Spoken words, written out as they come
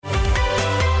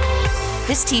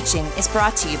This teaching is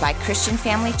brought to you by Christian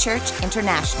Family Church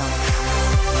International.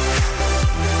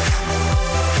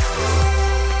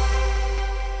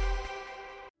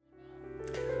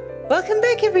 Welcome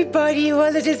back, everybody.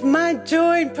 Well, it is my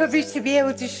joy and privilege to be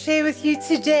able to share with you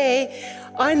today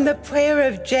on the prayer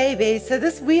of Jabez. So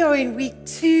we are in week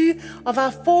 2 of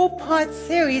our 4-part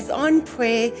series on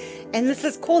prayer, and this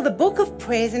is called the Book of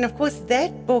Prayers. And of course,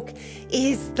 that book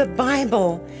is the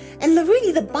Bible. And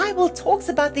really, the Bible talks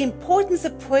about the importance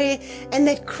of prayer and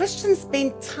that Christians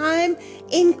spend time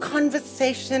in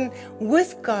conversation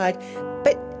with God.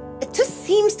 But it just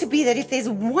seems to be that if there's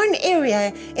one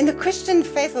area in the Christian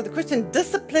faith or the Christian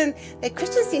discipline that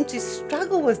Christians seem to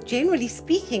struggle with, generally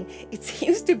speaking, it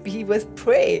seems to be with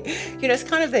prayer. You know, it's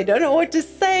kind of they don't know what to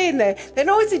say and they don't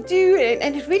know what to do.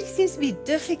 And it really seems to be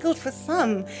difficult for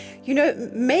some. You know,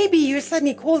 maybe you're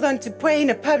suddenly called on to pray in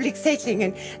a public setting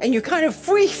and you kind of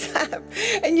freeze up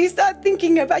and you start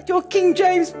thinking about your King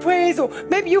James prayers or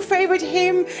maybe your favorite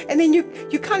hymn, and then you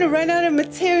kind of run out of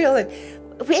material. And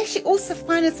we actually also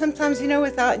find it sometimes, you know,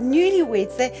 with our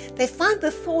newlyweds, they find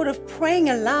the thought of praying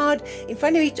aloud in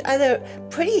front of each other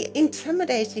pretty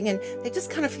intimidating, and they just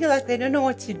kind of feel like they don't know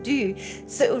what to do.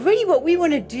 So really what we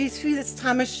want to do through this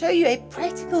time is show you a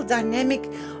practical dynamic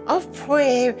of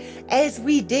prayer as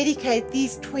we dedicate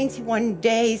these 21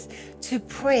 days to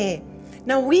prayer.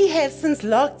 Now, we have, since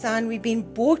lockdown, we've been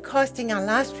broadcasting our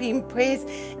live stream prayers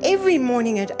every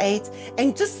morning at 8.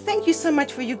 And just thank you so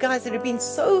much for you guys that have been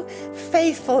so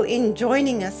faithful in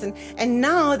joining us. And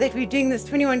now that we're doing this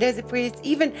 21 days of prayer, it's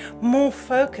even more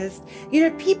focused. You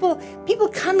know, people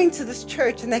coming to this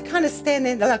church and they kind of stand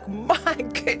there and they're like, my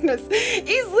goodness,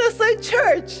 is this a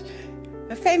church?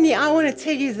 Family, I want to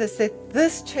tell you this, that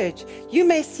this church, you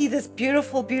may see this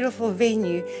beautiful, beautiful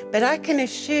venue, but I can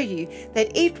assure you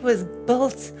that it was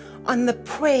built on the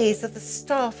prayers of the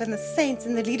staff and the saints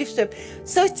and the leadership.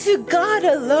 So to God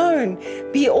alone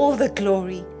be all the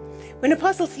glory. When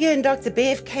Apostle Theo and Dr.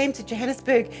 Bev came to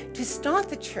Johannesburg to start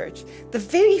the church, the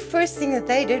very first thing that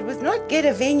they did was not get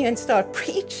a venue and start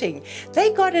preaching.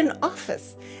 They got an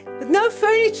office with no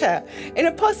furniture. And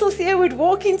Apostle Theo would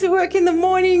walk into work in the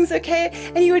mornings, okay,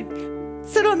 and he would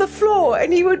sit on the floor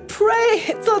and he would pray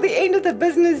until the end of the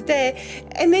business day,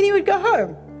 and then he would go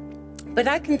home. But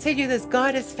I can tell you this,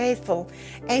 God is faithful,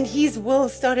 and his will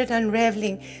started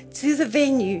unraveling to the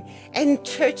venue and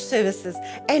church services,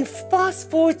 and fast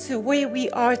forward to where we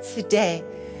are today.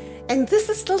 And this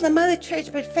is still the mother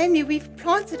church, but family, we've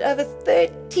planted over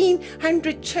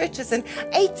 1,300 churches and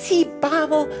 80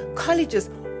 Bible colleges,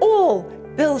 all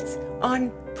built on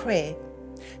prayer.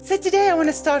 So today I want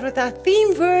to start with our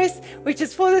theme verse, which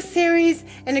is for the series,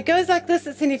 and it goes like this.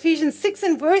 It's in Ephesians 6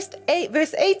 and verse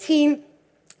 18.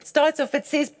 It starts off, it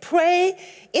says, pray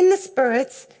in the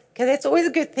Spirit. Okay, that's always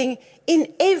a good thing,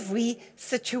 in every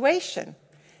situation.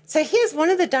 So here's one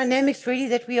of the dynamics really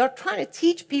that we are trying to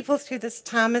teach people through this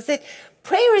time, is that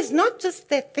prayer is not just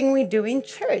that thing we do in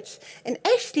church. And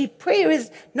actually, prayer is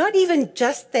not even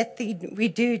just that thing we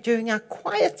do during our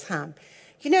quiet time.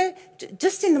 You know,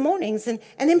 just in the mornings. And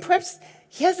then perhaps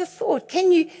here's a thought.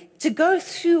 Can you, to go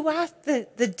throughout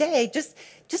the day,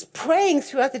 just praying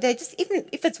throughout the day, just even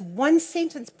if it's one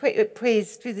sentence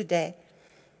prayers through the day.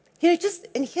 You know,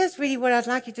 and here's really what I'd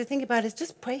like you to think about is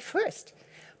just pray first.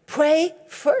 Pray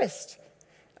first.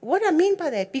 What I mean by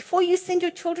that, before you send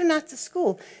your children out to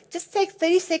school, just take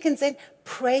 30 seconds and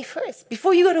pray first.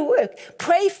 Before you go to work,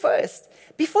 pray first.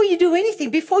 Before you do anything,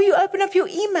 before you open up your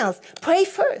emails, pray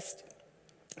first.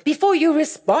 Before you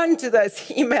respond to those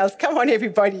emails, come on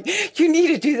everybody, you need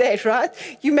to do that, right?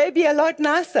 You may be a lot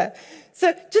nicer.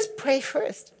 So just pray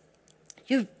first.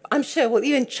 I'm sure will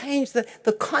even change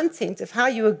the content of how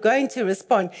you are going to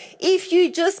respond if you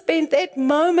just spend that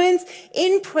moment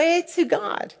in prayer to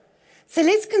God. So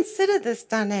let's consider this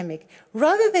dynamic.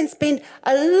 Rather than spend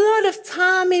a lot of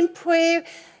time in prayer,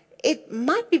 it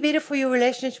might be better for your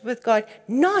relationship with God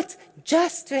not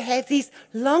just to have these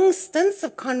long stints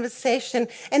of conversation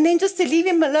and then just to leave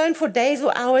him alone for days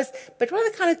or hours, but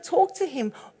rather kind of talk to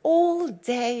him all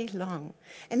day long.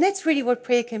 And that's really what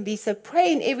prayer can be. So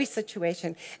pray in every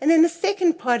situation. And then the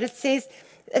second part, it says,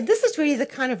 and this is really the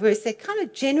kind of verse that kind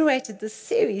of generated this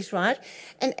series, right?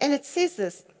 And it says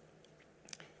this,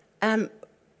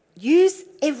 use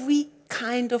every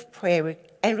kind of prayer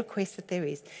and request that there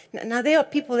is. Now, there are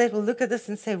people that will look at this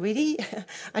and say, really?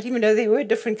 I didn't even know there were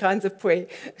different kinds of prayer.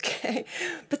 Okay.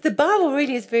 But the Bible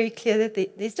really is very clear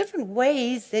that there's different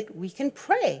ways that we can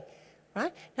pray.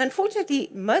 right? Now, unfortunately,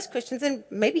 most Christians, and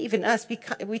maybe even us,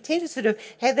 we tend to sort of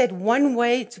have that one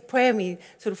way to pray, and we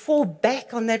sort of fall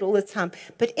back on that all the time.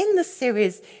 But in this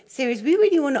series, we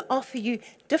really want to offer you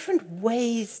different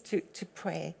ways to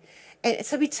pray. And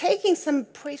so we're taking some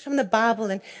prayers from the Bible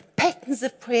and patterns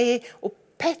of prayer or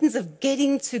patterns of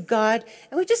getting to God,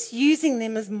 and we're just using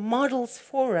them as models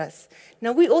for us.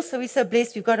 Now, we're so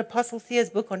blessed. We've got Apostle Thea's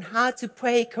book on how to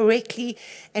pray correctly,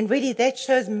 and really that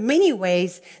shows many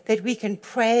ways that we can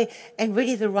pray and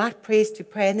really the right prayers to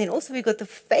pray. And then also we've got the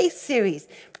Faith series,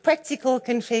 practical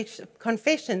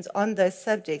confessions on those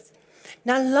subjects.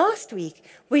 Now, last week,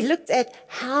 we looked at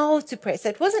how to pray. So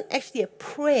it wasn't actually a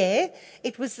prayer.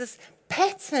 It was this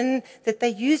pattern that they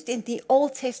used in the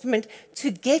Old Testament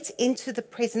to get into the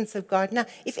presence of God. Now,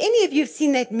 if any of you have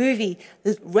seen that movie,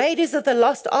 Raiders of the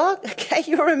Lost Ark, okay,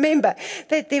 you'll remember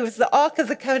that there was the Ark of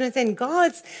the Covenant, and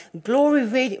God's glory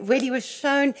really was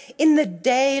shown in the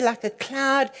day like a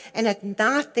cloud, and at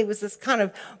night there was this kind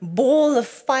of ball of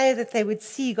fire that they would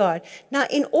see God. Now,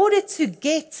 in order to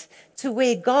get to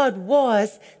where God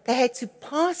was, they had to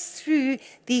pass through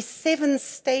these 7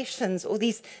 stations or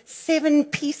these 7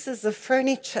 pieces of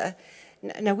furniture.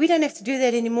 Now, we don't have to do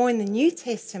that anymore in the New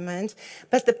Testament,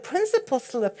 but the principle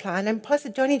still applies. And Pastor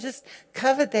Johnny just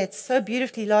covered that so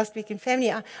beautifully last week in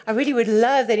family. I really would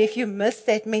love that if you missed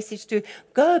that message to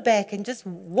go back and just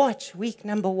watch week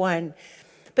number 1.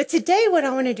 But today what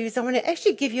I want to do is I want to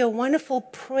actually give you a wonderful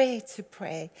prayer to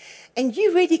pray. And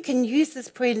you really can use this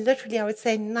prayer literally, I would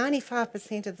say,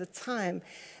 95% of the time.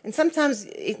 And sometimes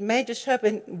it may just show up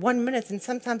in 1 minute, and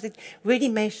sometimes it really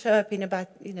may show up in about,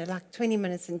 like 20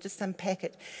 minutes and just unpack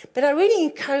it. But I really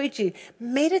encourage you,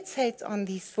 meditate on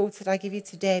these thoughts that I give you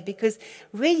today, because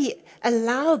really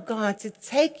allow God to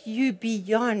take you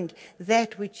beyond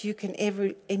that which you can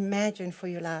ever imagine for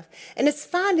your life. And it's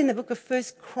found in the book of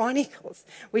First Chronicles,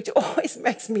 which always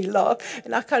makes me laugh.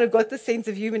 And I kind of got the sense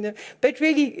of humor. But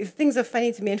really, things are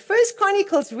funny to me. And First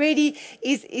Chronicles really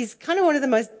is kind of one of the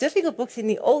most difficult books in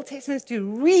the Old Testament to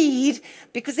read,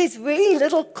 because there's really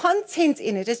little content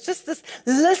in it. It's just this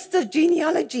list of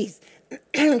genealogies.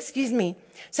 Excuse me.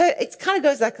 So it kind of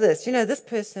goes like this. This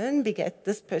person begat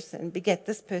this person, begat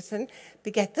this person,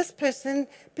 begat this person,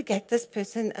 begat this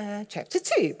person, chapter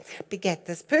 2, begat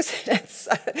this person. And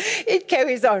so it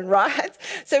carries on, right?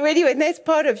 So really, when that's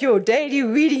part of your daily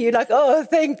reading, you're like, oh,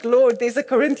 thank Lord, there's a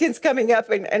Corinthians coming up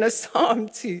and a Psalm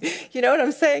too. You know what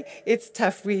I'm saying? It's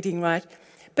tough reading, right?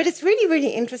 But it's really, really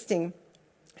interesting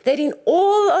that in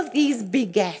all of these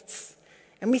begats,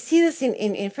 and we see this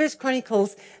in 1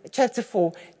 Chronicles chapter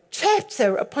 4,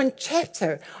 chapter upon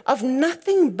chapter of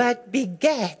nothing but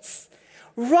begats,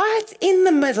 right in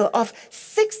the middle of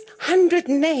 600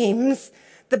 names,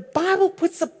 the Bible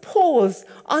puts a pause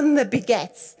on the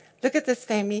begats. Look at this,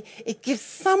 family. It gives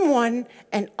someone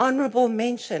an honorable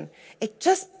mention. It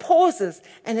just pauses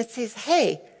and it says,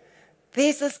 hey,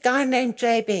 there's this guy named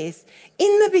Jabez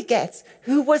in the begats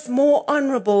who was more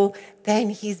honorable than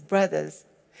his brothers.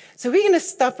 So we're going to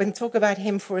stop and talk about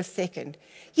him for a second.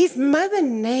 His mother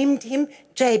named him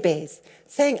Jabez,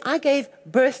 saying, I gave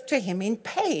birth to him in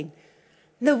pain.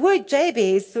 And the word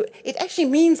Jabez, it actually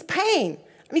means pain.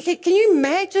 I mean, can you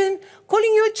imagine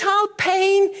calling your child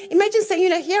pain? Imagine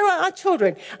saying, here are our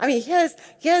children. I mean, here's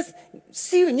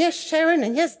Sue, and here's Sharon,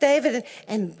 and here's David,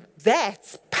 and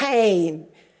that's pain.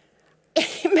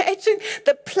 Imagine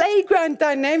the playground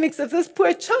dynamics of this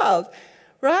poor child,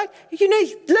 right? Look,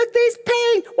 there's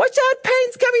pain. Watch out,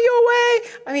 pain's coming your way.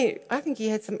 I mean, I think he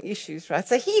had some issues, right?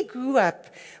 So he grew up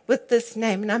with this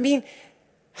name. And I mean,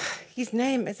 his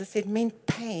name, as I said, meant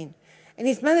pain. And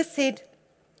his mother said,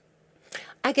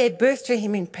 I gave birth to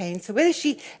him in pain. So whether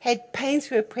she had pain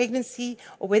through her pregnancy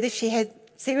or whether she had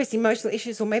serious emotional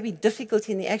issues or maybe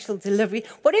difficulty in the actual delivery,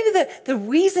 whatever the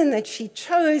reason that she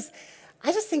chose,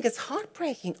 I just think it's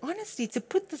heartbreaking, honestly, to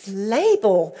put this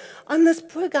label on this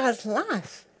poor guy's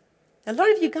life. A lot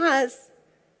of you guys,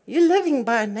 you're living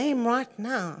by a name right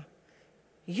now.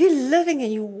 You're living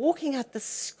and you're walking out the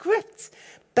script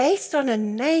based on a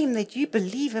name that you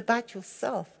believe about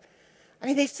yourself. I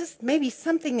mean, there's just maybe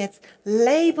something that's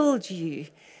labeled you.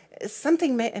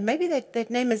 And maybe that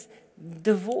name is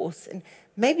divorce, and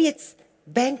maybe it's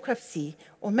bankruptcy,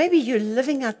 or maybe you're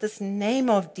living out this name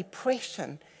of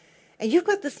depression. And you've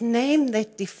got this name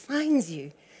that defines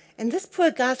you. And this poor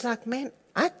guy's like, man,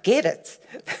 I get it.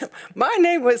 My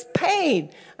name was Pain.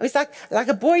 I was like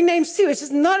a boy named Sue. It's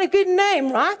just not a good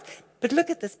name, right? But look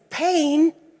at this.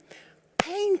 Pain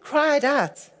cried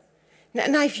out.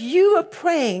 Now, if you are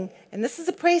praying, and this is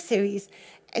a prayer series,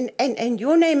 and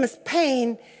your name is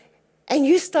Pain, and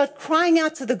you start crying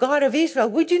out to the God of Israel,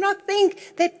 would you not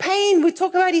think that pain would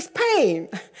talk about his pain?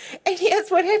 And here's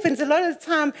what happens. A lot of the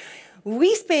time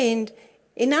we spend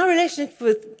in our relationship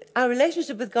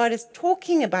with God is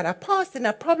talking about our past and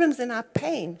our problems and our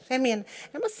pain. Family, and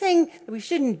I'm not saying that we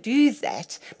shouldn't do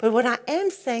that, but what I am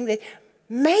saying that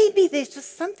maybe there's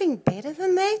just something better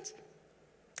than that.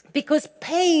 Because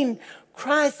pain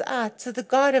cries out to the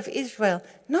God of Israel,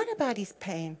 not about his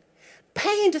pain.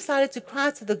 Pain decided to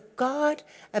cry to the God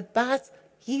about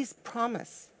his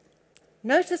promise.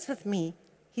 Notice with me,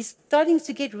 he's starting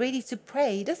to get ready to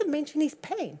pray. He doesn't mention his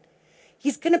pain.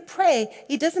 He's going to pray.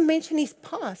 He doesn't mention his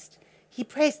past. He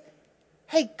prays,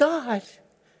 hey, God,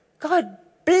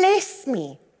 bless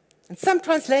me. In some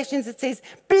translations, it says,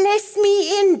 bless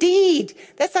me indeed.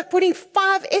 That's like putting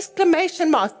 5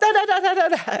 exclamation marks. Da, da, da, da, da,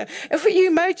 da. And for you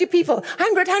emoji people,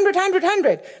 100, 100, 100,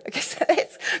 100. Okay, so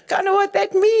that's kind of what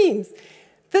that means.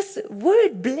 This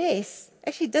word bless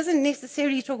actually doesn't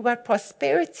necessarily talk about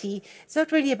prosperity. It's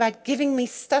not really about giving me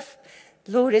stuff,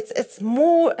 Lord. It's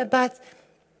more about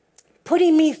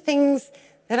putting me things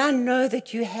that I know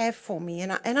that you have for me.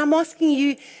 And I'm asking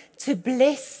you to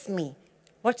bless me.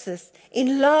 Watch this.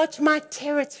 Enlarge my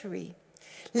territory.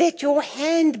 Let your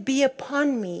hand be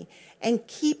upon me and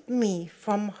keep me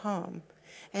from harm.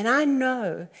 And I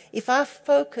know if I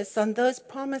focus on those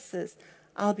promises,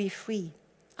 I'll be free.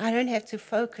 I don't have to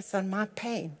focus on my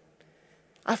pain.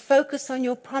 I focus on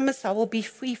your promise, I will be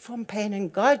free from pain.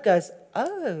 And God goes,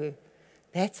 oh,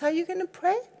 that's how you're going to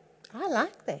pray? I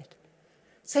like that.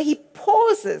 So he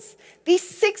pauses these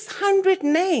 600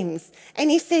 names and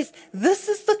he says, this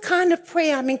is the kind of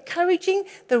prayer I'm encouraging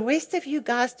the rest of you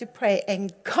guys to pray.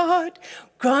 And God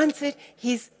granted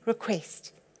his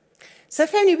request. So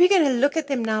family, we're going to look at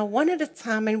them now one at a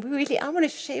time, and I want to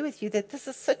share with you that this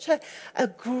is such a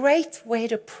great way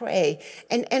to pray.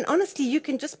 And honestly, you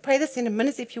can just pray this in a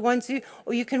minute if you want to,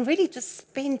 or you can really just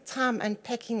spend time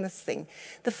unpacking this thing.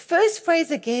 The first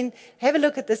phrase again, have a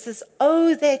look at this, is,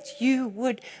 oh, that you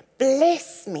would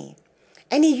bless me.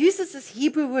 And he uses this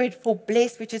Hebrew word for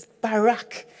bless, which is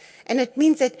barak. And it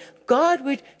means that God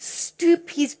would stoop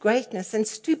his greatness and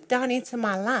stoop down into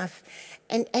my life.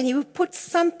 And he would put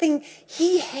something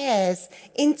he has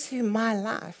into my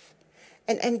life.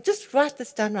 And just write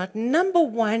this down right. Number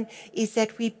 1 is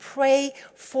that we pray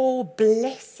for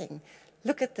blessing.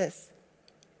 Look at this.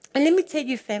 And let me tell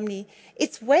you, family,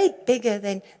 it's way bigger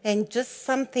than just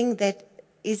something that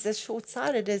is as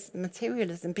short-sighted as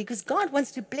materialism, because God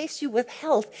wants to bless you with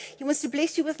health. He wants to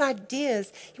bless you with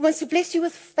ideas. He wants to bless you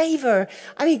with favor.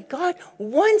 I mean, God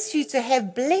wants you to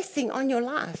have blessing on your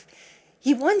life.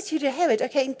 He wants you to have it.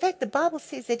 Okay, in fact, the Bible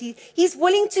says that he's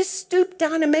willing to stoop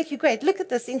down and make you great. Look at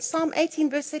this in Psalm 18,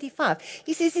 verse 35.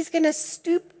 He says he's going to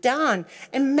stoop down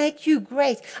and make you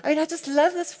great. I mean, I just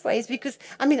love this phrase because,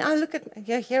 I mean, I look at,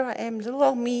 here I am, little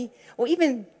old me, or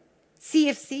even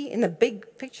CFC in the big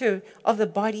picture of the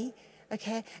body.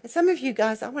 Okay, and some of you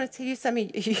guys, I want to tell you something.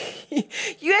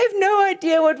 You have no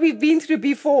idea what we've been through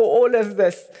before all of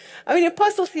this. I mean,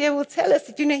 Apostle Theo will tell us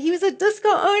that, he was a disco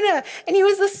owner and he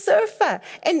was a surfer.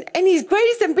 And his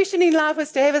greatest ambition in life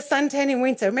was to have a suntan in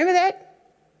winter. Remember that?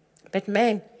 But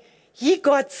man, he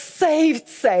got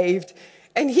saved.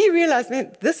 And he realized,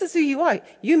 man, this is who you are.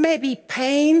 You may be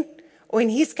pain, or in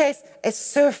his case, a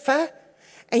surfer,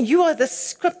 and you are the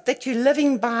script that you're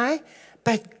living by.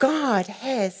 But God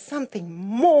has something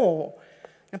more.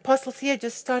 And Apostle Theo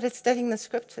just started studying the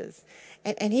scriptures.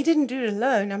 And he didn't do it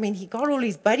alone. I mean, he got all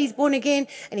his buddies born again,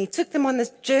 and he took them on this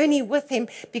journey with him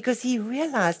because he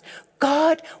realized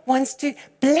God wants to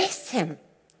bless him.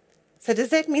 So does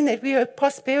that mean that we are a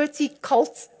prosperity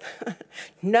cult?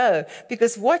 No,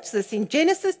 because watch this. In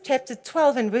Genesis chapter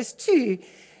 12 and verse 2,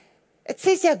 it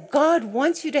says here, God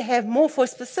wants you to have more for a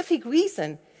specific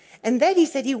reason. And that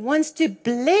is that he wants to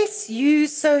bless you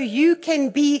so you can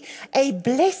be a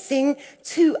blessing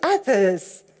to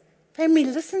others. Family,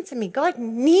 listen to me. God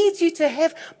needs you to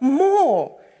have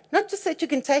more. Not just that you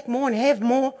can take more and have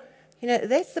more.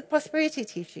 That's the prosperity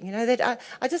teaching. That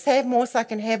I just have more so I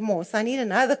can have more. So I need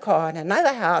another car and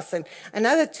another house and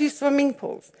another 2 swimming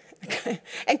pools. Okay?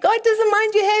 And God doesn't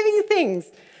mind you having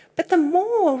things. But the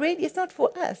more really is not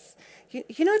for us.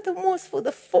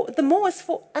 The more is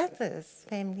for others,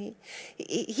 family.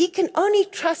 He can only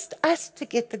trust us to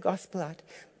get the gospel out.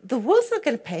 The world's not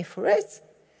going to pay for it.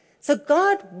 So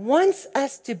God wants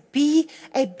us to be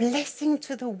a blessing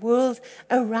to the world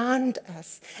around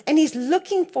us. And he's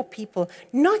looking for people,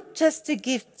 not just to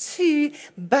give to,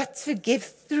 but to give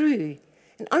through.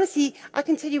 And honestly, I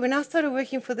can tell you, when I started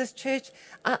working for this church,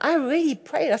 I really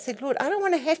prayed. I said, Lord, I don't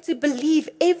want to have to believe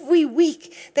every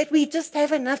week that we just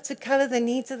have enough to cover the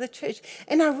needs of the church.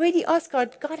 And I really asked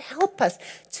God, God, help us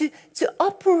to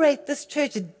operate this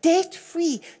church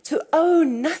debt-free, to owe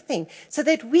nothing, so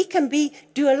that we can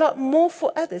do a lot more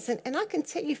for others. And I can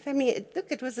tell you, family, look,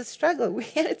 it was a struggle. We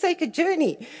had to take a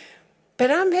journey. But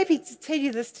I'm happy to tell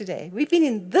you this today. We've been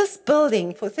in this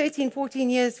building for 13, 14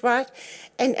 years, right?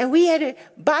 And we had to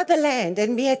buy the land,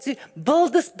 and we had to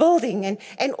build this building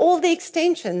and all the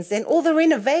extensions and all the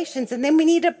renovations. And then we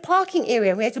needed a parking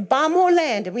area. We had to buy more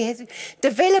land, and we had to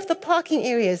develop the parking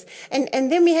areas.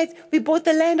 And then we bought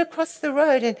the land across the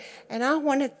road. And I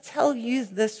want to tell you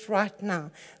this right now.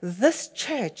 This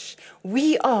church,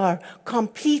 we are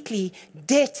completely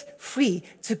debt-free.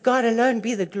 To God alone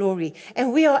be the glory.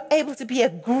 And we are able to be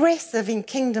aggressive in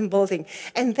kingdom building.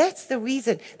 And that's the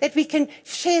reason that we can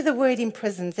share the word in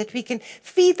prisons, that we can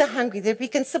feed the hungry, that we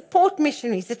can support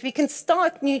missionaries, that we can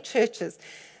start new churches.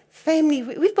 Family,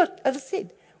 we've got, as I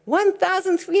said,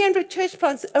 1,300 church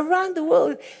plants around the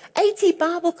world, 80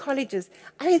 Bible colleges.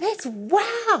 I mean, that's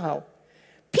wow.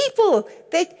 People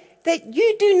that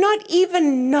you do not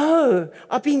even know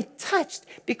are being touched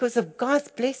because of God's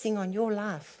blessing on your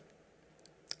life.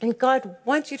 And God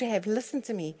wants you to listen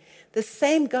to me, the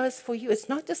same goes for you. It's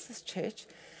not just this church.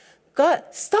 God,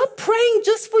 stop praying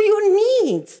just for your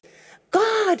needs.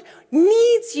 God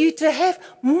needs you to have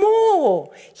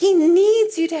more. He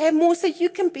needs you to have more so you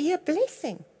can be a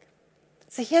blessing.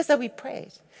 So here's how we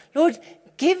prayed. Lord,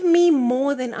 give me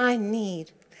more than I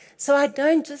need so I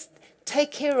don't just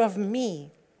take care of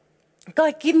me.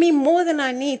 God, give me more than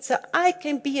I need so I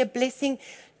can be a blessing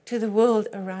to the world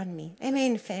around me.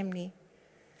 Amen, family.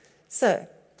 So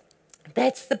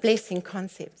that's the blessing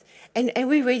concept. And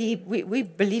we're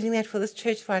believing that for this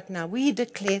church right now. We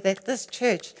declare that this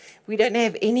church, we don't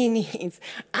have any needs.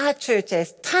 Our church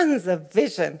has tons of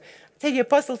vision. I tell you,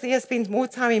 Apostle Thea spends more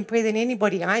time in prayer than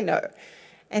anybody I know.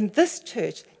 And this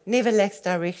church never lacks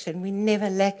direction. We never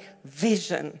lack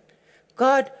vision.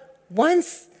 God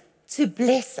wants to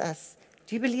bless us.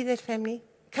 Do you believe that, family?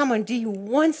 Come on, do you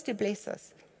want to bless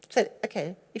us? So,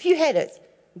 okay, if you had it,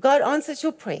 God answers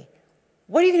your prayer.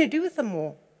 What are you going to do with them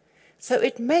more? So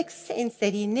it makes sense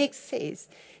that he next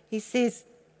says,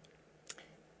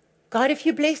 God, if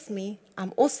you bless me,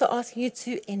 I'm also asking you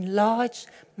to enlarge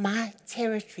my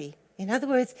territory. In other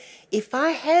words, if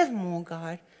I have more,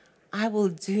 God, I will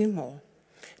do more.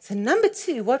 So number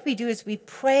 2, what we do is we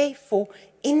pray for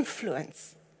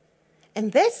influence.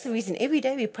 And that's the reason every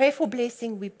day we pray for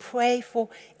blessing, we pray for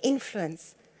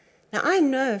influence. Now, I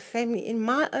know, family, in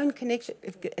my own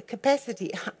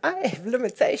capacity, I have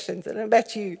limitations. I don't know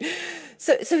about you.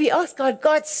 So we ask God,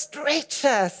 God, stretch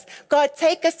us. God,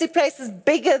 take us to places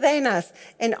bigger than us.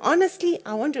 And honestly,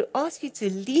 I want to ask you to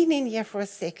lean in here for a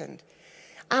second.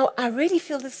 I really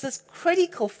feel this is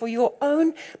critical for your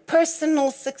own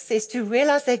personal success, to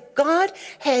realize that God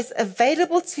has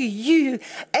available to you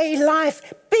a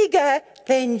life bigger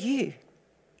than you.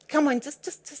 Come on, just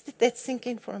let that sink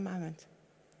in for a moment.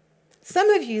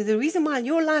 Some of you, the reason why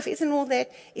your life isn't all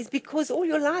that is because all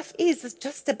your life is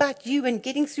just about you and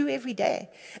getting through every day.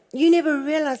 You never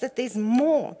realize that there's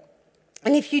more.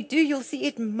 And if you do, you'll see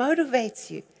it motivates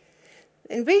you.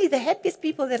 And really, the happiest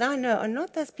people that I know are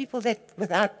not those people that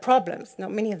without problems,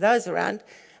 not many of those around.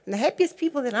 And the happiest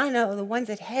people that I know are the ones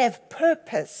that have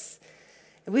purpose.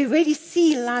 And we really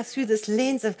see life through this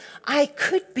lens of, I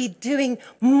could be doing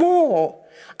more.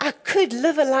 I could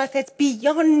live a life that's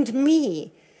beyond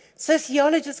me.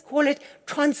 Sociologists call it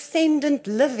transcendent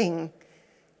living.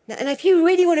 Now, and if you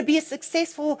really want to be a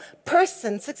successful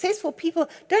person, successful people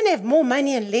don't have more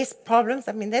money and less problems.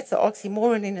 I mean, that's an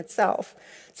oxymoron in itself.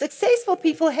 Successful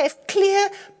people have clear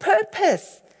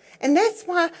purpose. And that's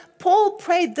why Paul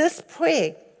prayed this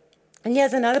prayer. And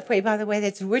here's another prayer, by the way,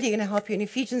 that's really going to help you in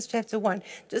Ephesians chapter 1.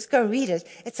 Just go read it.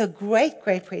 It's a great,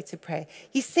 great prayer to pray.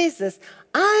 He says this,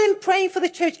 I'm praying for the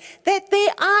church that their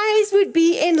eyes would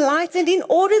be enlightened in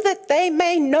order that they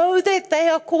may know that they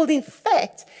are called. In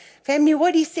fact, family,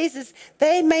 what he says is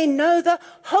they may know the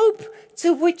hope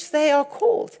to which they are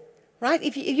called. Right?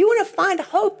 If you want to find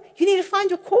hope, you need to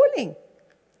find your calling.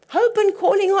 Hope and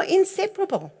calling are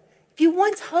inseparable. If you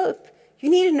want hope, you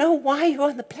need to know why you're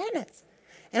on the planet.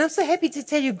 And I'm so happy to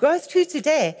tell you, Growth 2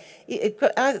 today,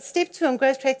 step 2 on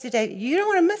Growth Track today, you don't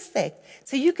want to miss that.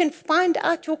 So you can find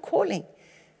out your calling.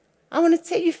 I want to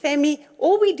tell you, family,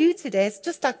 all we do today is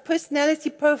just like personality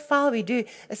profile. We do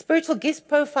a spiritual gift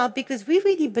profile because we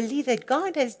really believe that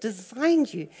God has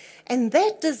designed you. And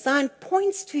that design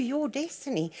points to your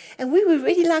destiny. And we would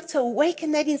really like to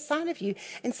awaken that inside of you.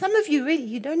 And some of you really,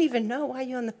 you don't even know why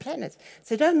you're on the planet.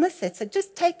 So don't miss it. So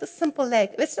just take the simple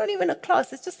lab. It's not even a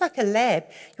class. It's just like a lab.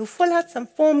 You'll fill out some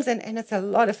forms and it's a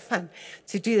lot of fun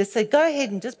to do this. So go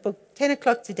ahead and just book 10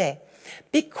 o'clock today.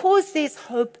 Because there's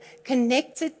hope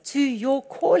connected to your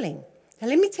calling. Now,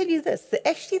 let me tell you this.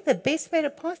 Actually, the best way to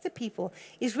pastor people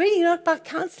is really not by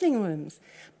counseling rooms,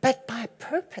 but by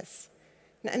purpose.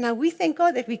 Now, we thank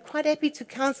God that we're quite happy to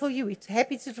counsel you. We're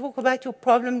happy to talk about your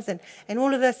problems and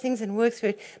all of those things and work through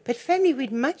it. But family,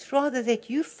 we'd much rather that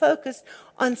you focus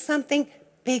on something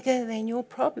bigger than your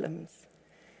problems.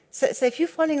 So if you're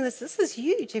following this is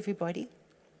huge, everybody.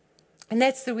 And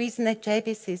that's the reason that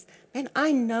Jabez says, man,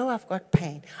 I know I've got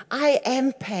pain. I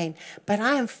am pain, but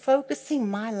I am focusing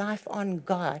my life on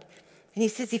God. And he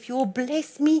says, if you will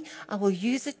bless me, I will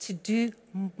use it to do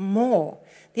more.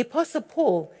 The Apostle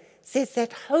Paul says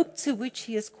that hope to which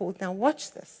he is called. Now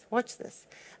watch this,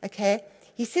 okay?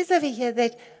 He says over here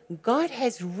that God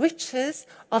has riches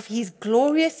of his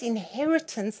glorious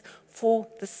inheritance for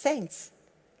the saints.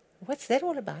 What's that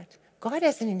all about? God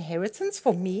has an inheritance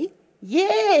for me?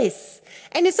 Yes,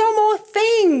 and it's all more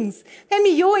things. I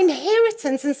mean, your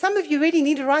inheritance, and some of you really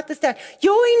need to write this down.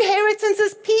 Your inheritance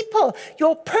is people.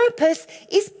 Your purpose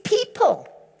is people.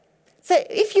 So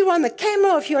if you're on the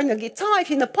camera, if you're on the guitar, if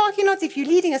you're in the parking lot, if you're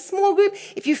leading a small group,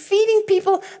 if you're feeding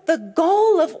people, the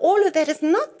goal of all of that is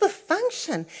not the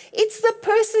function. It's the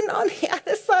person on the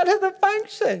other side of the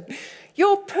function.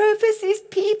 Your purpose is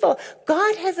people.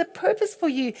 God has a purpose for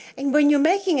you. And when you're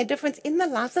making a difference in the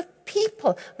lives of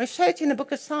people, I'm going to show it to you in the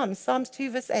book of Psalms, Psalms 2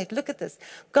 verse 8. Look at this.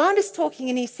 God is talking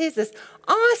and he says this,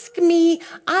 ask me,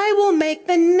 I will make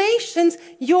the nations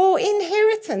your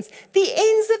inheritance, the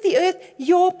ends of the earth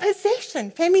your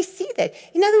possession. Family, see that.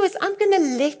 In other words, I'm going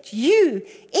to let you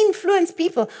influence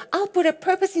people. I'll put a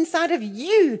purpose inside of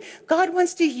you. God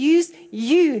wants to use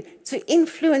you to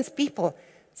influence people.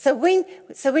 So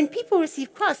when people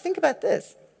receive Christ, think about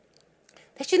this.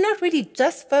 They should not really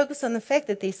just focus on the fact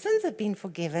that their sins have been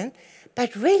forgiven,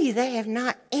 but really they have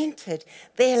now entered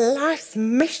their life's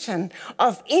mission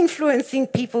of influencing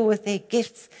people with their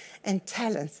gifts and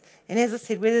talents. And as I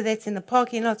said, whether that's in the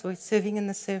parking lots or serving in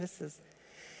the services.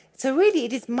 So really,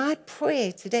 it is my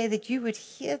prayer today that you would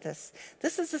hear this.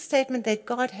 This is a statement that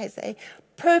God has a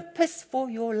purpose for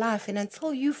your life. And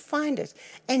until you find it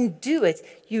and do it,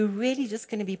 you're really just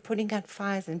going to be putting out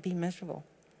fires and be miserable.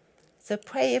 So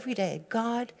pray every day,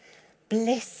 God,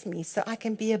 bless me so I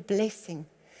can be a blessing.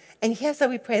 And here's how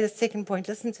we pray the second point.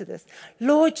 Listen to this.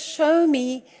 Lord, show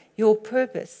me your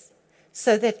purpose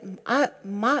so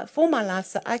that for my life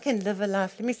so I can live a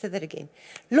life. Let me say that again.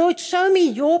 Lord, show me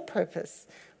your purpose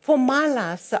for my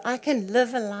life so I can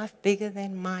live a life bigger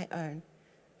than my own.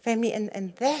 Family,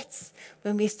 and that's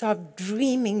when we start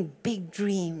dreaming big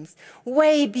dreams,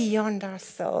 way beyond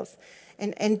ourselves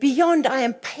and beyond I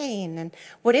am pain and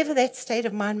whatever that state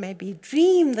of mind may be.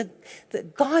 Dream the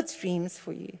God's dreams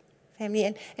for you,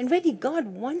 family. And really, God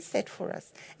wants that for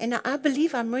us. And I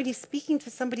believe I'm really speaking to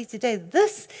somebody today.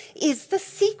 This is the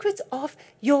secret of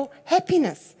your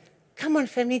happiness. Come on,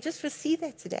 family, just receive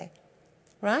that today,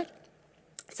 right?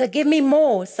 So give me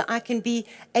more so I can be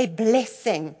a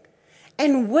blessing.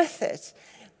 And with it,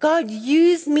 God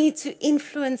used me to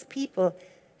influence people.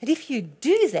 And if you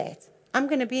do that, I'm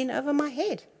going to be in over my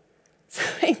head. So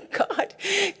when God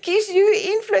gives you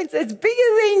influence, it's bigger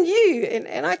than you.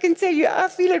 And I can tell you, I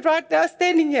feel it right now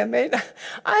standing here, man.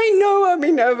 I know I'm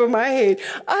in over my head.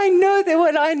 I know that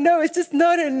what I know is just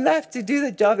not enough to do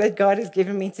the job that God has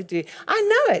given me to do. I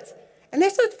know it. And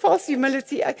that's not false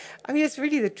humility. I mean, it's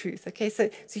really the truth, okay? So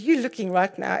you're looking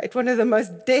right now at one of the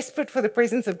most desperate for the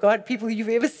presence of God people you've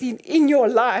ever seen in your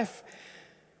life.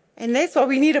 And that's why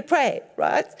we need to pray,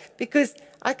 right? Because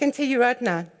I can tell you right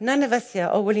now, none of us here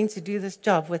are willing to do this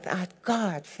job without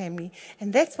God, family.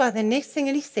 And that's why the next thing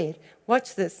that he said,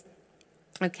 watch this.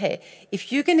 Okay,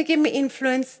 if you're going to give me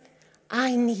influence,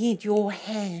 I need your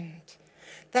hand.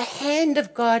 The hand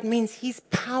of God means his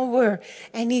power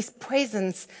and his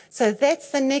presence. So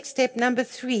that's the next step, number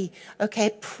 3.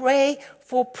 Okay, pray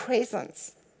for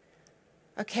presence.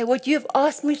 Okay, what you've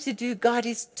asked me to do, God,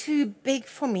 is too big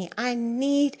for me. I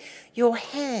need your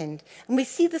hand. And we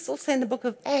see this also in the book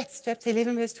of Acts, chapter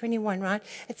 11, verse 21, right?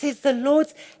 It says the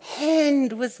Lord's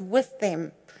hand was with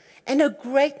them. And a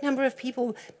great number of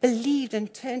people believed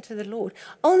and turned to the Lord,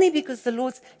 only because the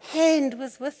Lord's hand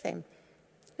was with them.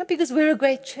 Not because we're a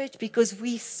great church, because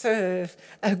we serve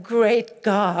a great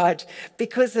God,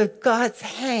 because of God's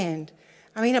hand.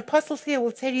 I mean, Apostle Thea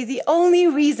will tell you the only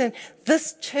reason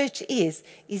this church is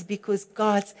because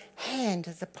God's hand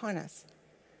is upon us.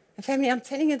 And family, I'm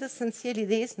telling you this sincerely,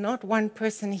 there is not one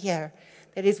person here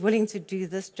that is willing to do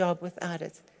this job without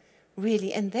it.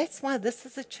 Really. And that's why this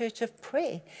is a church of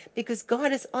prayer, because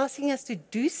God is asking us to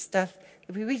do stuff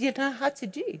that we really don't know how to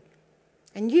do.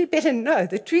 And you better know,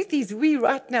 the truth is we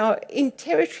right now in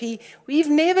territory we've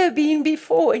never been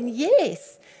before. And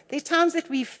yes, there are times that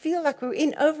we feel like we're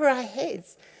in over our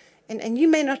heads. And you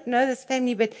may not know this,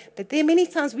 family, but there are many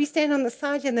times we stand on the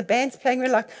side and the band's playing, we're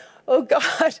like, oh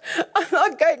God, I'm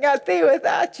not going out there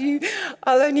without you.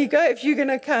 I'll only go if you're going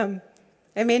to come.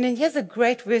 Amen. And here's a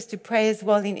great verse to pray as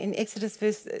well in Exodus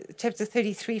chapter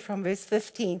 33 from verse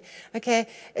 15. Okay,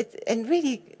 and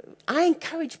really, I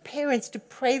encourage parents to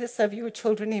pray this over your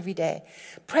children every day.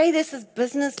 Pray this as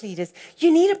business leaders.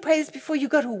 You need to pray this before you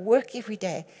go to work every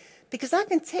day. Because I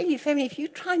can tell you, family, if you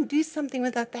try and do something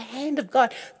without the hand of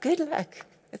God, good luck.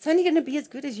 It's only going to be as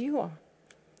good as you are.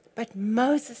 But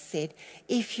Moses said,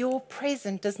 if your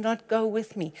presence does not go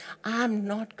with me, I'm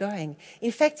not going.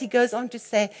 In fact, he goes on to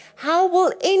say, how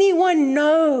will anyone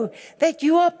know that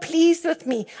you are pleased with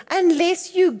me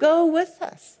unless you go with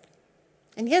us?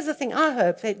 And here's the thing, I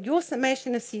hope that your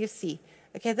summation of CFC,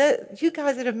 okay, you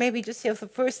guys that have maybe just here for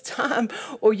the first time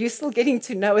or you're still getting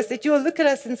to know us, that you'll look at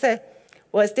us and say,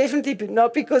 well, it's definitely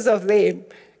not because of them.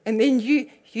 And then you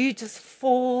just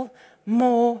fall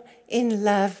more in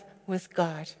love with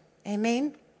God.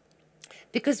 Amen?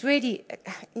 Because really,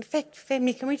 in fact,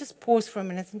 family, can we just pause for a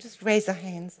minute and just raise our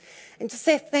hands and just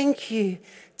say thank you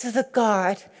to the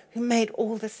God who made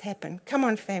all this happen. Come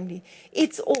on, family.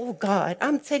 It's all God.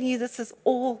 I'm telling you, this is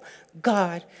all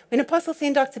God. When Apostle Thea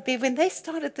and Dr. Bev, when they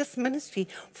started this ministry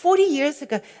 40 years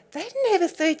ago, they didn't have a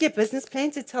third-year business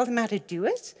plan to tell them how to do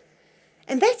it.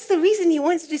 And that's the reason he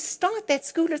wanted to start that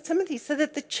school of Timothy, so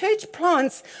that the church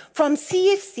plants from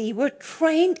CFC were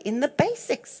trained in the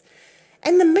basics.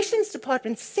 And the missions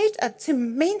department set up to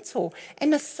mentor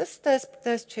and assist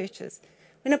those churches.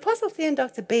 When Apostle Thea and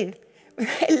Dr. Bev,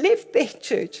 they left their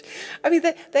church, I mean,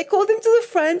 they called them to the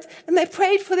front and they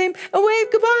prayed for them and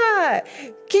waved goodbye.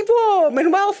 Keep warm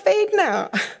and well fed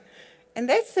now. And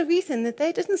that's the reason that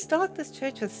they didn't start this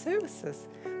church with services.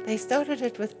 They started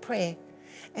it with prayer.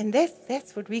 And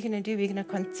that's what we're going to do. We're going to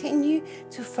continue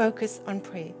to focus on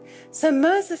prayer. So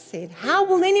Moses said, how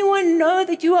will anyone know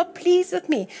that you are pleased with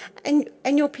me and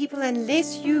your people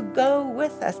unless you go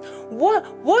with us?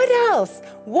 What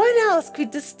else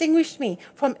could distinguish me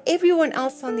from everyone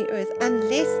else on the earth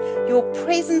unless your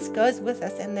presence goes with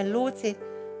us? And the Lord said,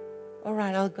 all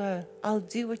right, I'll go. I'll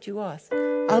do what you ask.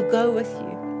 I'll go with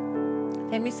you.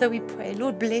 Family, so we pray,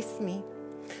 Lord, bless me.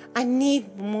 I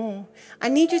need more. I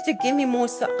need you to give me more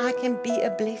so I can be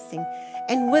a blessing.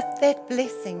 And with that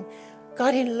blessing,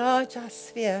 God, enlarge our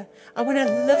sphere. I want to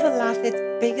live a life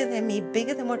that's bigger than me,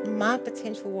 bigger than what my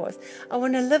potential was. I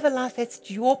want to live a life that's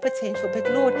your potential.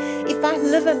 But Lord, if I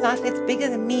live a life that's bigger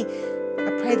than me,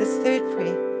 I pray this third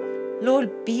prayer.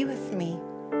 Lord, be with me,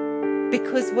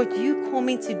 because what you call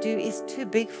me to do is too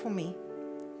big for me.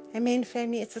 Amen,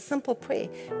 family. It's a simple prayer.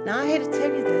 Now, I had to tell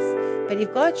you this, but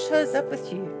if God shows up with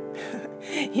you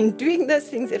in doing those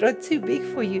things that are too big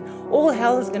for you, all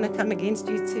hell is going to come against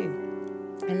you too.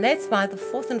 And that's why the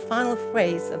fourth and final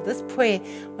phrase of this prayer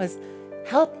was,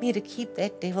 help me to keep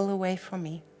that devil away from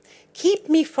me. Keep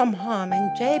me from harm.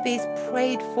 And Jabez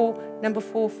prayed for, number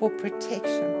 4, for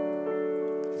protection.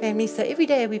 Family, so every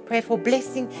day we pray for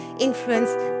blessing,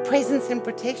 influence, presence, and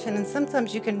protection. And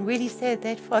sometimes you can really say it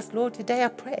that fast. Lord, today I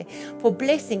pray for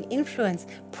blessing, influence,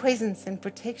 presence, and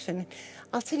protection.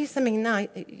 I'll tell you something now.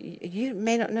 You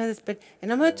may not know this,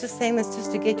 and I'm not just saying this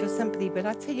just to get your sympathy, but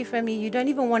I tell you, family, you don't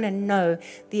even want to know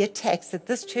the attacks that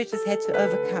this church has had to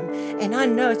overcome. And I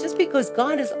know it's just because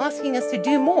God is asking us to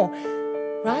do more,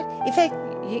 right? In fact,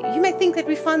 you may think that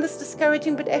we find this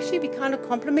discouraging, but actually we kind of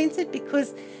compliment it,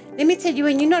 because let me tell you,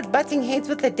 when you're not butting heads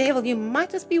with the devil, you might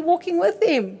just be walking with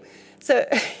him. So,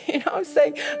 I'm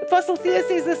saying, Apostle Thea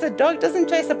says this, a dog doesn't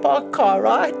chase a parked car,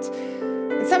 right?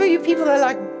 And some of you people are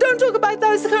like, don't talk about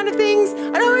those kind of things.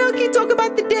 I don't want to talk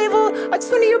about the devil. I just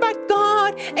want to hear about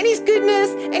God and his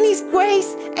goodness and his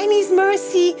grace and his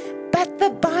mercy. But the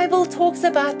Bible talks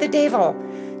about the devil.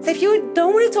 So if you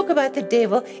don't want to talk about the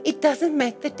devil, it doesn't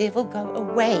make the devil go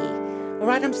away. All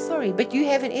right, I'm sorry, but you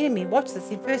have an enemy. Watch this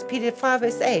in 1 Peter 5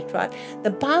 verse 8, right? The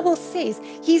Bible says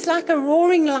he's like a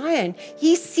roaring lion.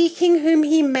 He's seeking whom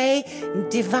he may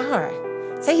devour.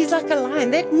 So he's like a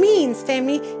lion. That means,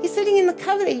 family, he's sitting in the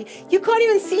cover. You can't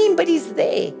even see him, but he's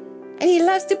there. And he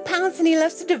loves to pounce and he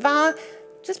loves to devour.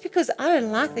 Just because I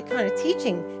don't like that kind of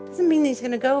teaching doesn't mean he's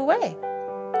going to go away.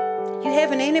 You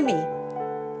have an enemy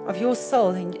of your soul,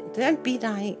 and don't be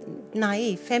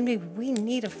naive. Family, we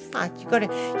need a fight. You've got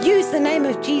to use the name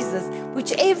of Jesus,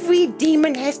 which every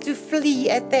demon has to flee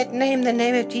at that name, the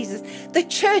name of Jesus. The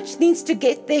church needs to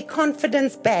get their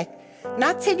confidence back. And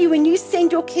I tell you, when you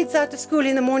send your kids out to school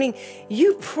in the morning,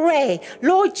 you pray,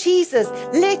 Lord Jesus,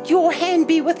 let your hand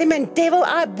be with him. And devil,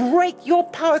 I break your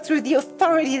power through the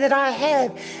authority that I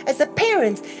have as a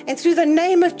parent and through the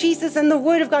name of Jesus and the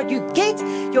word of God. You get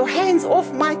your hands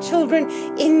off my children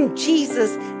in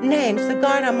Jesus' name. So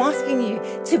God, I'm asking you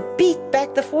to beat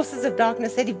back the forces of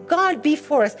darkness. That if God be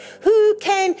for us, who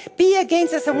can be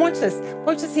against us? And watch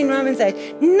this in Romans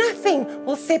 8. Nothing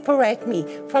will separate me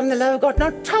from the love of God.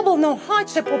 Not trouble, no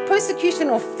hardship or persecution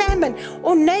or famine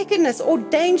or nakedness or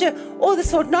danger or the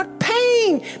sort. Not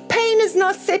pain. Pain is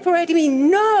not separating me.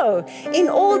 No. In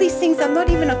all these things, I'm not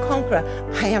even a conqueror.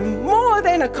 I am more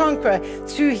than a conqueror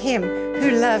through him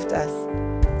who loved us.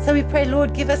 So we pray,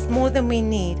 Lord, give us more than we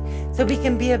need so we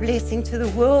can be a blessing to the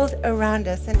world around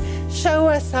us and show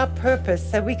us our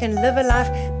purpose so we can live a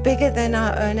life bigger than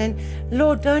our own. And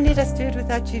Lord, don't let us do it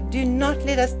without you. Do not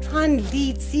let us try and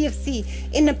lead CFC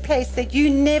in a place that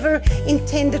you never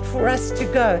intended for us to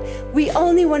go. We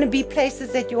only want to be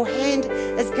places that your hand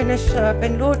is going to show up.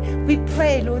 And Lord, we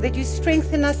pray, Lord, that you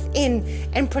strengthen us in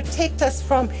and protect us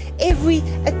from every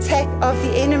attack of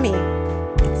the enemy.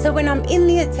 So when I'm in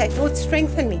the attack, Lord,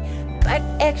 strengthen me, but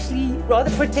actually rather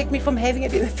protect me from having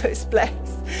it in the first place.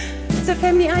 So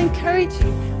family, I encourage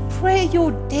you, pray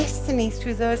your destiny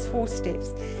through those 4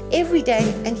 steps every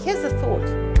day. And here's the thought.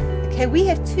 Okay, we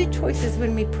have 2 choices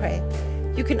when we pray.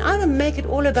 You can either make it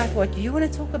all about what you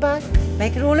want to talk about,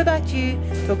 make it all about you,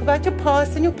 talk about your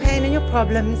past and your pain and your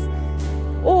problems,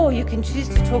 or you can choose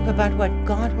to talk about what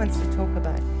God wants to talk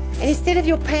about. And instead of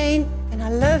your pain, and I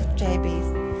love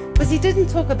Jabez, because he didn't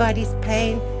talk about his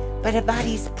pain, but about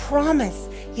his promise,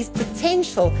 his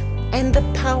potential, and the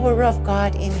power of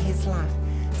God in his life.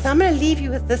 So I'm going to leave you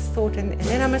with this thought, and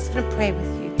then I'm just going to pray with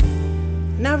you.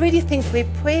 And I really think where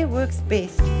prayer works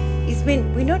best is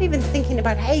when we're not even thinking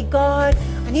about, hey, God,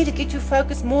 I need to get you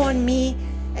focused more on me.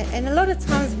 And a lot of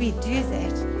times we do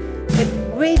that.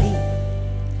 But really,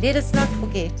 let us not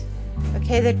forget,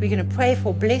 okay, that we're going to pray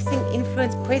for blessing,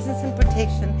 influence, presence, and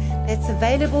protection that's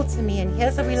available to me. And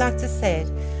here's how we like to say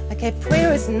it. Okay,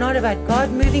 prayer is not about God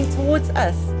moving towards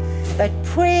us, but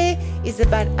prayer is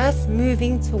about us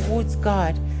moving towards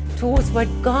God, towards what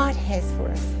God has for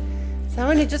us. So I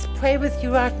want to just pray with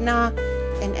you right now.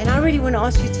 And I really want to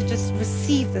ask you to just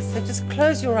receive this. So just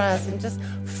close your eyes and just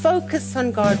focus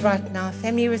on God right now.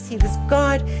 Family, receive this.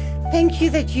 God, thank you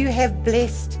that you have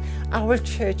blessed our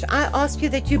church. I ask you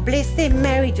that you bless their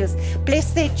marriages,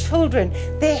 bless their children,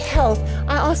 their health.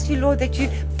 I ask you, Lord, that you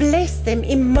bless them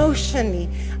emotionally.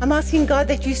 I'm asking, God,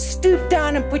 that you stoop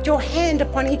down and put your hand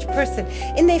upon each person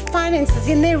in their finances,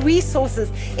 in their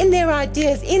resources, in their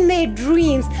ideas, in their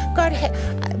dreams. God,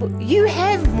 you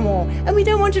have more, and we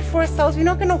don't want it for ourselves. We're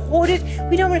not going to hoard it.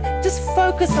 We don't want to just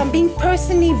focus on being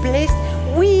personally blessed.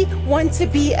 We want to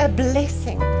be a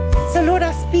blessing. So, Lord,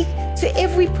 I speak to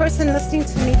every person listening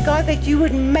to me, God, that you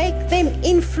would make them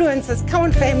influencers. Come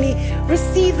on, family,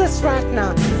 receive this right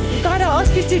now. God, I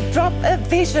ask you to drop a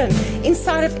vision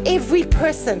inside of every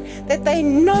person that they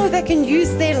know they can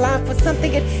use their life for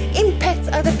something that impacts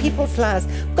other people's lives.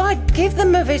 God, give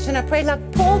them a vision. I pray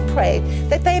like Paul prayed,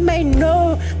 that they may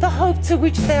know the hope to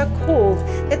which they are called,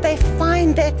 that they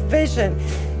find that vision.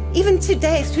 Even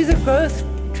today, through the growth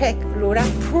track, Lord, I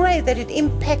pray that it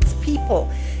impacts people.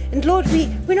 And Lord,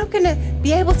 we're not going to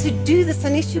be able to do this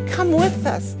unless you come with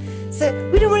us. So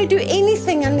we don't want to do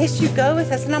anything unless you go with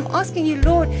us. And I'm asking you,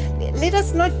 Lord, let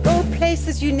us not go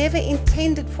places you never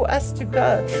intended for us to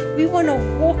go. We want to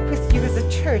walk with you as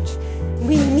a church.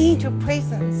 We need your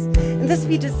presence. And this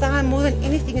we desire more than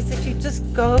anything is that you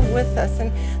just go with us.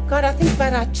 And God, I think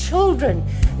about our children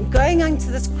going into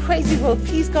this crazy world.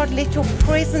 Please, God, let your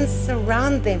presence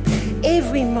surround them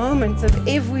every moment of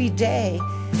every day.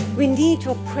 We need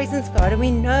your presence, God, and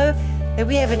we know that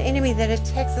we have an enemy that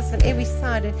attacks us on every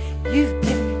side.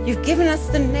 And you've given us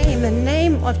the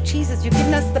name of Jesus. You've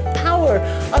given us the power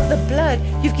of the blood.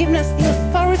 You've given us the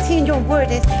authority in your word.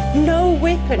 There's no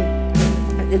weapon.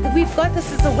 We've got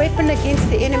this as a weapon against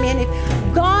the enemy. And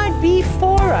if God be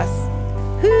for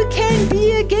us, who can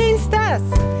be against us?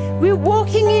 We're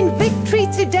walking in victory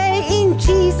today in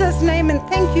Jesus' name. And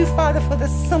thank you, Father, for the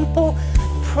simple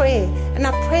prayer. And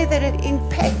I pray that it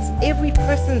impacts every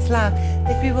person's life,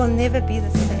 that we will never be the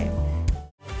same.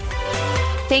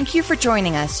 Thank you for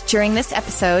joining us during this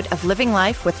episode of Living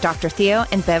Life with Dr. Theo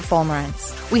and Bev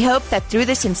Wolmarans. We hope that through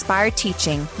this inspired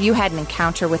teaching, you had an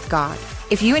encounter with God.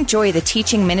 If you enjoy the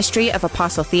teaching ministry of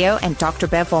Apostle Theo and Dr.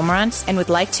 Bev Wolmarans and would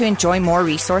like to enjoy more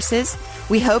resources,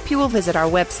 we hope you will visit our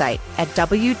website at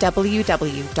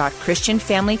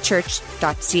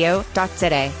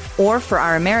www.christianfamilychurch.co.za, or for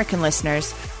our American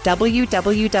listeners,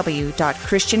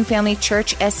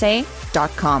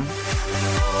 www.christianfamilychurchsa.com.